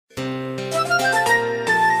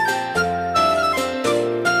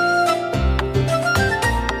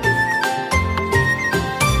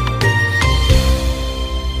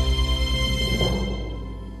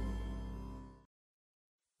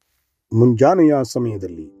ಮುಂಜಾನೆಯ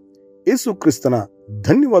ಸಮಯದಲ್ಲಿ ಯೇಸು ಕ್ರಿಸ್ತನ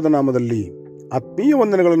ಧನ್ಯವಾದ ನಾಮದಲ್ಲಿ ಆತ್ಮೀಯ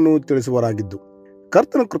ವಂದನೆಗಳನ್ನು ತಿಳಿಸುವರಾಗಿದ್ದು,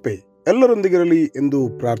 ಕರ್ತನ ಕೃಪೆ ಎಲ್ಲರೊಂದಿಗಿರಲಿ ಎಂದು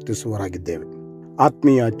ಪ್ರಾರ್ಥಿಸುವರಾಗಿದ್ದೇವೆ.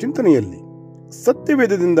 ಆತ್ಮೀಯ ಚಿಂತನೆಯಲ್ಲಿ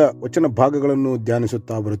ಸತ್ಯವೇದದಿಂದ ವಚನ ಭಾಗಗಳನ್ನು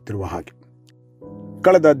ಧ್ಯಾನಿಸುತ್ತಾ ಬರುತ್ತಿರುವ ಹಾಗೆ,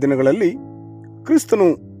 ಕಳೆದ ದಿನಗಳಲ್ಲಿ ಕ್ರಿಸ್ತನು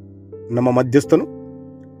ನಮ್ಮ ಮಧ್ಯಸ್ಥನು,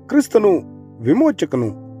 ಕ್ರಿಸ್ತನು ವಿಮೋಚಕನು,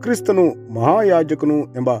 ಕ್ರಿಸ್ತನು ಮಹಾಯಾಜಕನು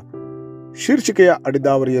ಎಂಬ ಶೀರ್ಷಿಕೆಯ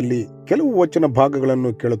ಅಡಿದಾವರಿಯಲ್ಲಿ ಕೆಲವು ವಚನ ಭಾಗಗಳನ್ನು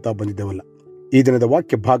ಕೇಳುತ್ತಾ ಬಂದಿದ್ದೆವಲ್ಲ. ಈ ದಿನದ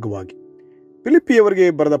ವಾಕ್ಯ ಭಾಗವಾಗಿ ಫಿಲಿಪ್ಪಿಯವರಿಗೆ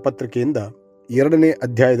ಬರೆದ ಪತ್ರಿಕೆಯಿಂದ 2ನೇ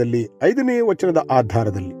ಅಧ್ಯಾಯದಲ್ಲಿ 5ನೇ ವಚನದ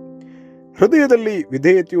ಆಧಾರದಲ್ಲಿ ಹೃದಯದಲ್ಲಿ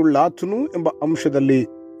ವಿಧೇಯತೆಯುಳ್ಳಾತನು ಎಂಬ ಅಂಶದಲ್ಲಿ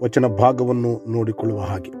ವಚನ ಭಾಗವನ್ನು ನೋಡಿಕೊಳ್ಳುವ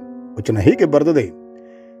ಹಾಗೆ. ವಚನ ಹೀಗೆ ಬರೆದದೆ: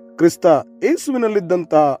 ಕ್ರಿಸ್ತ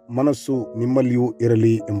ಯೇಸುವಿನಲ್ಲಿದ್ದಂಥ ಮನಸ್ಸು ನಿಮ್ಮಲ್ಲಿಯೂ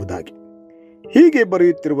ಇರಲಿ ಎಂಬುದಾಗಿ. ಹೀಗೆ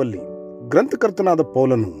ಬರೆಯುತ್ತಿರುವಲ್ಲಿ ಗ್ರಂಥಕರ್ತನಾದ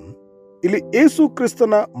ಪೌಲನು ಇಲ್ಲಿ ಯೇಸು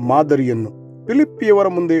ಕ್ರಿಸ್ತನ ಮಾದರಿಯನ್ನು ಫಿಲಿಪ್ಪಿಯವರ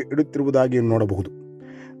ಮುಂದೆ ಇಡುತ್ತಿರುವುದಾಗಿ ನೋಡಬಹುದು.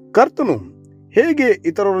 ಕರ್ತನು ಹೇಗೆ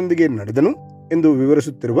ಇತರರೊಂದಿಗೆ ನಡೆದನು ಎಂದು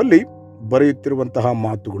ವಿವರಿಸುತ್ತಿರುವಲ್ಲಿ ಬರೆಯುತ್ತಿರುವಂತಹ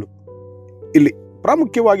ಮಾತುಗಳು ಇಲ್ಲಿ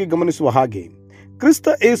ಪ್ರಾಮುಖ್ಯವಾಗಿ ಗಮನಿಸುವ ಹಾಗೆ, ಕ್ರಿಸ್ತ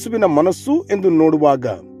ಯೇಸುವಿನ ಮನಸ್ಸು ಎಂದು ನೋಡುವಾಗ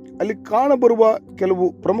ಅಲ್ಲಿ ಕಾಣಬರುವ ಕೆಲವು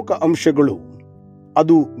ಪ್ರಮುಖ ಅಂಶಗಳು: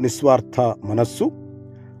 ಅದು ನಿಸ್ವಾರ್ಥ ಮನಸ್ಸು,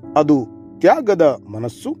 ಅದು ತ್ಯಾಗದ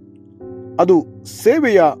ಮನಸ್ಸು, ಅದು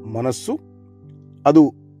ಸೇವೆಯ ಮನಸ್ಸು, ಅದು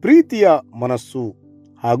ಪ್ರೀತಿಯ ಮನಸ್ಸು,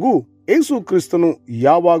 ಹಾಗೂ ಯೇಸು ಕ್ರಿಸ್ತನು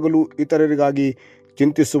ಯಾವಾಗಲೂ ಇತರರಿಗಾಗಿ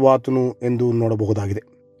ಚಿಂತಿಸುವಾತನು ಎಂದು ನೋಡಬಹುದಾಗಿದೆ.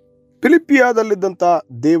 ಫಿಲಿಪ್ಪಿಯಾದಲ್ಲಿದ್ದಂಥ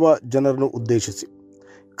ದೇವ ಜನರನ್ನು ಉದ್ದೇಶಿಸಿ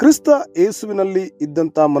ಕ್ರಿಸ್ತ ಯೇಸುವಿನಲ್ಲಿ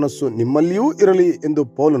ಇದ್ದಂಥ ಮನಸ್ಸು ನಿಮ್ಮಲ್ಲಿಯೂ ಇರಲಿ ಎಂದು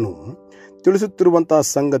ಪೌಲನು ತಿಳಿಸುತ್ತಿರುವಂತಹ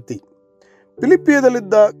ಸಂಗತಿ,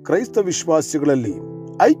 ಫಿಲಿಪ್ಪಿಯದಲ್ಲಿದ್ದ ಕ್ರೈಸ್ತ ವಿಶ್ವಾಸಿಗಳಲ್ಲಿ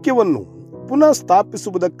ಐಕ್ಯವನ್ನು ಪುನಃ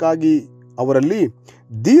ಸ್ಥಾಪಿಸುವುದಕ್ಕಾಗಿ ಅವರಲ್ಲಿ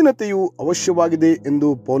ದೀನತೆಯು ಅವಶ್ಯವಾಗಿದೆ ಎಂದು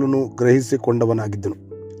ಪೌಲನು ಗ್ರಹಿಸಿಕೊಂಡವನಾಗಿದ್ದನು.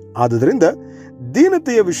 ಆದುದರಿಂದ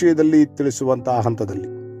ದೀನತೆಯ ವಿಷಯದಲ್ಲಿ ತಿಳಿಸುವಂತಹ ಹಂತದಲ್ಲಿ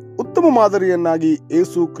ಉತ್ತಮ ಮಾದರಿಯನ್ನಾಗಿ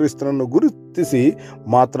ಯೇಸು ಕ್ರಿಸ್ತನನ್ನು ಗುರುತಿಸಿ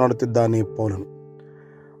ಮಾತನಾಡುತ್ತಿದ್ದಾನೆ ಪೌಲನು.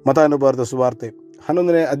 ಮತ್ತಾಯನು ಬರೆದ ಸುವಾರ್ತೆ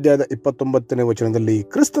 11ನೇ ಅಧ್ಯಾಯದ 29ನೇ ವಚನದಲ್ಲಿ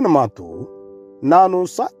ಕ್ರಿಸ್ತನ ಮಾತು: ನಾನು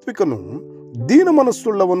ಸಾತ್ವಿಕನು, ದೀನ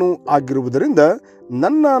ಮನಸ್ಸುಳ್ಳವನು ಆಗಿರುವುದರಿಂದ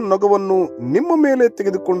ನನ್ನ ನೊಗವನ್ನು ನಿಮ್ಮ ಮೇಲೆ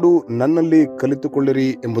ತೆಗೆದುಕೊಂಡು ನನ್ನಲ್ಲಿ ಕಲಿತುಕೊಳ್ಳಿರಿ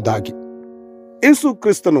ಎಂಬುದಾಗಿ ಯೇಸು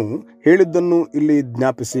ಕ್ರಿಸ್ತನು ಹೇಳಿದ್ದನ್ನು ಇಲ್ಲಿ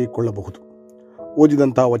ಜ್ಞಾಪಿಸಿಕೊಳ್ಳಬಹುದು.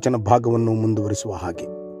 ಓದಿದಂತಹ ವಚನ ಭಾಗವನ್ನು ಮುಂದುವರಿಸುವ ಹಾಗೆ,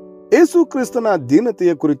 ಯೇಸು ಕ್ರಿಸ್ತನ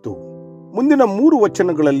ದೀನತೆಯ ಕುರಿತು ಮುಂದಿನ 3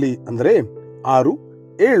 ವಚನಗಳಲ್ಲಿ, ಅಂದರೆ 6,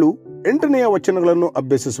 7, 8ನೇ ವಚನಗಳನ್ನು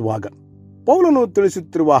ಅಭ್ಯಸಿಸುವಾಗ ಪೌಲನು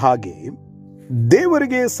ತಿಳಿಸುತ್ತಿರುವ ಹಾಗೆ,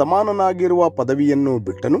 ದೇವರಿಗೆ ಸಮಾನನಾಗಿರುವ ಪದವಿಯನ್ನು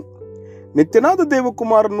ಬಿಟ್ಟನು, ನಿತ್ಯನಾದ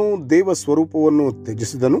ದೇವಕುಮಾರನು ದೇವ ಸ್ವರೂಪವನ್ನು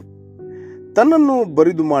ತ್ಯಜಿಸಿದನು, ತನ್ನನ್ನು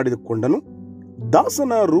ಬರಿದು ಮಾಡಿಕೊಂಡನು,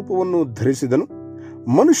 ದಾಸನ ರೂಪವನ್ನು ಧರಿಸಿದನು,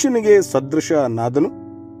 ಮನುಷ್ಯನಿಗೆ ಸದೃಶನಾದನು,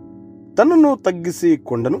 ತನ್ನನ್ನು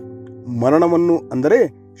ತಗ್ಗಿಸಿಕೊಂಡನು, ಮರಣವನ್ನು, ಅಂದರೆ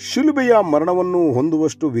ಶಿಲುಬೆಯ ಮರಣವನ್ನು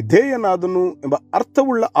ಹೊಂದುವಷ್ಟು ವಿಧೇಯನಾದನು ಎಂಬ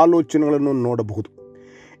ಅರ್ಥವುಳ್ಳ ಆಲೋಚನೆಗಳನ್ನು ನೋಡಬಹುದು.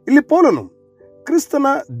 ಇಲ್ಲಿ ಪೌಲನು ಕ್ರಿಸ್ತನ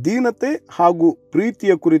ದೀನತೆ ಹಾಗೂ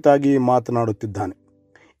ಪ್ರೀತಿಯ ಕುರಿತಾಗಿ ಮಾತನಾಡುತ್ತಿದ್ದಾನೆ.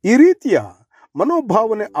 ಈ ರೀತಿಯ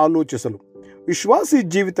ಮನೋಭಾವನೆ ಆಲೋಚಿಸಲು ವಿಶ್ವಾಸಿ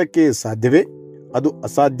ಜೀವಿತಕ್ಕೆ ಸಾಧ್ಯವೇ? ಅದು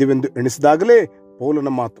ಅಸಾಧ್ಯವೆಂದು ಎಣಿಸಿದಾಗಲೇ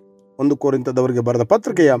ಪೌಲನ ಮಾತು 1 ಕೊರಿಂಥದವರಿಗೆ ಬರೆದ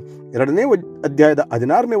ಪತ್ರಿಕೆಯ 2ನೇ ಅಧ್ಯಾಯದ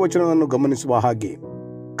 16ನೇ ವಚನವನ್ನು ಗಮನಿಸುವ ಹಾಗೆ,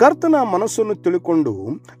 ಕರ್ತನ ಮನಸ್ಸನ್ನು ತಿಳುಕೊಂಡು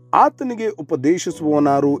ಆತನಿಗೆ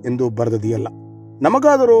ಉಪದೇಶಿಸುವವನಾರು ಎಂದು ಬರೆದದೆಯಲ್ಲ,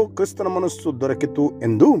 ನಮಗಾದರೂ ಕ್ರಿಸ್ತನ ಮನಸ್ಸು ದೊರಕಿತು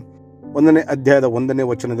ಎಂದು 1ನೇ ಅಧ್ಯಾಯದ 1ನೇ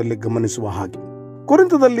ವಚನದಲ್ಲಿ ಗಮನಿಸುವ ಹಾಗೆ,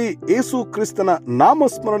 ಕೊರಿಂಥದಲ್ಲಿ ಯೇಸು ಕ್ರಿಸ್ತನ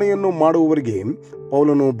ನಾಮಸ್ಮರಣೆಯನ್ನು ಮಾಡುವವರಿಗೆ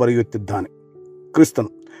ಪೌಲನು ಬರೆಯುತ್ತಿದ್ದಾನೆ. ಕ್ರಿಸ್ತನು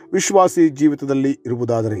ವಿಶ್ವಾಸಿ ಜೀವಿತದಲ್ಲಿ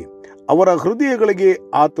ಇರುವುದಾದರೆ ಅವರ ಹೃದಯಗಳಿಗೆ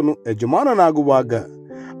ಆತನು ಯಜಮಾನನಾಗುವಾಗ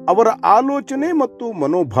ಅವರ ಆಲೋಚನೆ ಮತ್ತು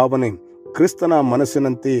ಮನೋಭಾವನೆ ಕ್ರಿಸ್ತನ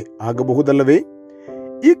ಮನಸ್ಸಿನಂತೆ ಆಗಬಹುದಲ್ಲವೇ?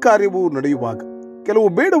 ಈ ಕಾರ್ಯವು ನಡೆಯುವಾಗ ಕೆಲವು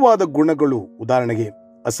ಬೇಡವಾದ ಗುಣಗಳು, ಉದಾಹರಣೆಗೆ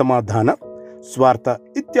ಅಸಮಾಧಾನ, ಸ್ವಾರ್ಥ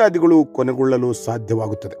ಇತ್ಯಾದಿಗಳು ಕೊನೆಗೊಳ್ಳಲು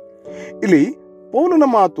ಸಾಧ್ಯವಾಗುತ್ತದೆ. ಇಲ್ಲಿ ಪೌಲನ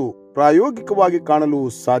ಮಾತು ಪ್ರಾಯೋಗಿಕವಾಗಿ ಕಾಣಲು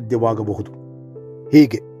ಸಾಧ್ಯವಾಗಬಹುದು.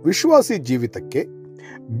 ಹೀಗೆ ವಿಶ್ವಾಸಿ ಜೀವಿತಕ್ಕೆ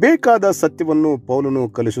ಬೇಕಾದ ಸತ್ಯವನ್ನು ಪೌಲನು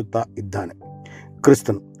ಕಲಿಸುತ್ತಾ ಇದ್ದಾನೆ.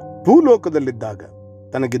 ಕ್ರಿಸ್ತನು ಭೂಲೋಕದಲ್ಲಿದ್ದಾಗ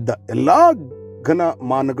ತನಗಿದ್ದ ಎಲ್ಲಾ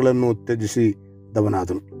ಘನಮಾನಗಳನ್ನು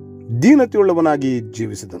ತ್ಯಜಿಸಿದವನಾದನು, ದೀನತೆಯುಳ್ಳವನಾಗಿ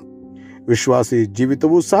ಜೀವಿಸಿದನು. ವಿಶ್ವಾಸಿ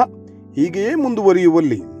ಜೀವಿತವೂ ಸಹ ಹೀಗೆಯೇ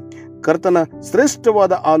ಮುಂದುವರಿಯುವಲ್ಲಿ ಕರ್ತನ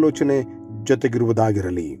ಶ್ರೇಷ್ಠವಾದ ಆಲೋಚನೆ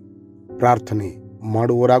ಜೊತೆಗಿರುವುದಾಗಿರಲಿ. ಪ್ರಾರ್ಥನೆ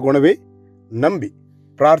ಮಾಡುವವರಾಗೋಣವೇ? ನಂಬಿ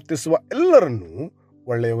ಪ್ರಾರ್ಥಿಸುವ ಎಲ್ಲರನ್ನೂ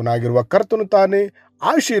ಒಳ್ಳೆಯವನಾಗಿರುವ ಕರ್ತನು ತಾನೇ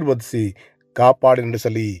ಆಶೀರ್ವದಿಸಿ ಕಾಪಾಡಿ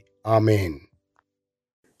ನಡೆಸಲಿ. ಆಮೇನ್.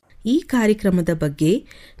 ಈ ಕಾರ್ಯಕ್ರಮದ ಬಗ್ಗೆ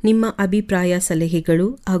ನಿಮ್ಮ ಅಭಿಪ್ರಾಯ,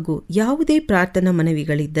 ಸಲಹೆಗಳು ಹಾಗೂ ಯಾವುದೇ ಪ್ರಾರ್ಥನಾ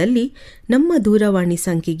ಮನವಿಗಳಿದ್ದಲ್ಲಿ ನಮ್ಮ ದೂರವಾಣಿ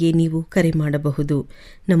ಸಂಖ್ಯೆಗೆ ನೀವು ಕರೆ ಮಾಡಬಹುದು.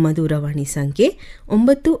 ನಮ್ಮ ದೂರವಾಣಿ ಸಂಖ್ಯೆ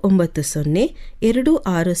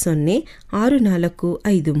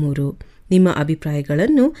 9902606453. ನಿಮ್ಮ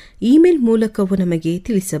ಅಭಿಪ್ರಾಯಗಳನ್ನು ಇಮೇಲ್ ಮೂಲಕವೂ ನಮಗೆ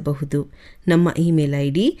ತಿಳಿಸಬಹುದು. ನಮ್ಮ ಇಮೇಲ್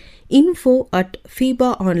ID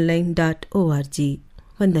info@fibaonline.org.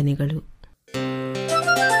 ವಂದನೆಗಳು.